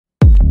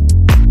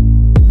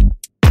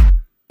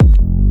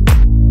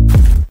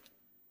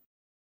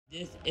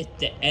This is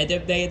the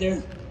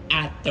elevator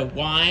at the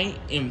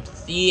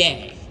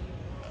YMCA.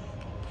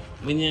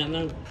 We're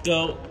gonna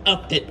go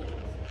up it.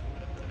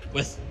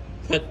 Let's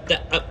put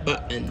the up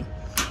button.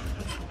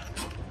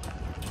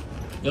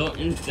 Go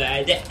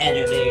inside the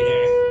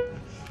elevator.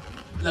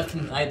 Look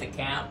inside the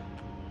cab.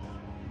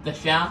 The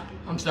shop,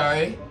 I'm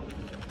sorry.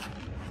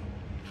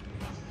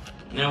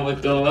 Now we'll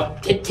go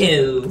up to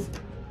 2.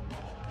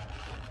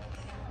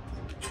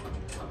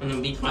 I'm gonna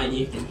be quiet,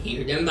 you can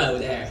hear the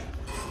motor.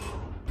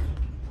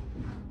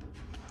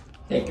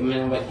 Take a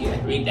minute, what you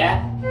guys read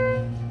that?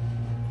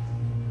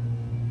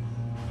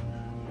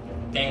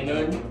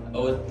 Standard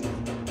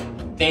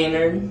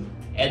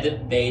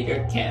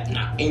elevator cab,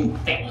 nothing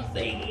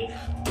fancy.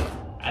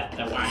 At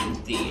the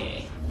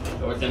YMCA.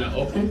 Door's gonna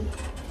open.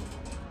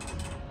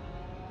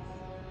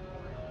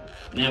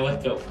 Now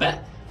let's go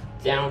back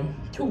down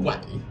to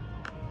 1.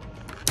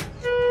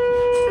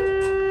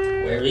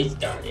 Where we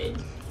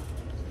started.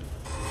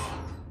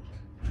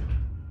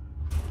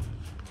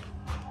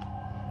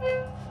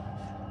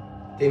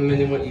 Take a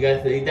minute, what you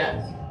guys read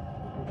that?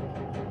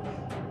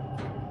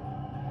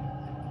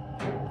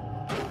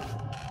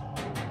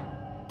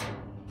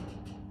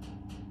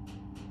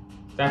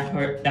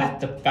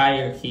 That's the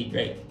fire key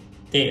right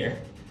there.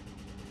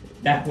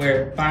 That's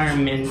where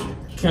firemen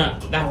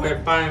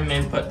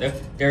put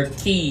their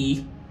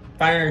key,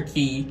 fire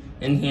key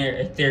in here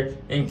if there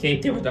in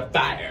case there was a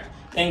fire.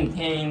 Then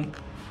came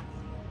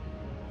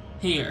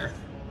here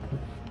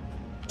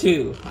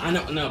too. I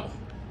don't know.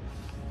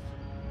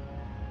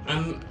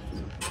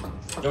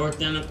 Door's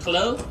gonna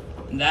close.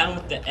 Down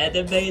with the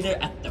elevator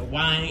at the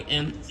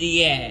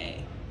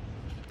YMCA.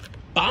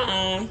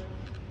 Bye.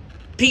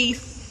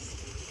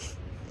 Peace.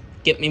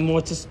 Get me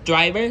more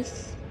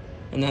subscribers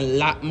and a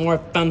lot more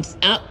thumbs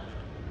up.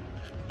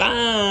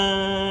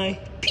 Bye.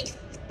 Peace.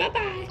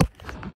 Bye-bye.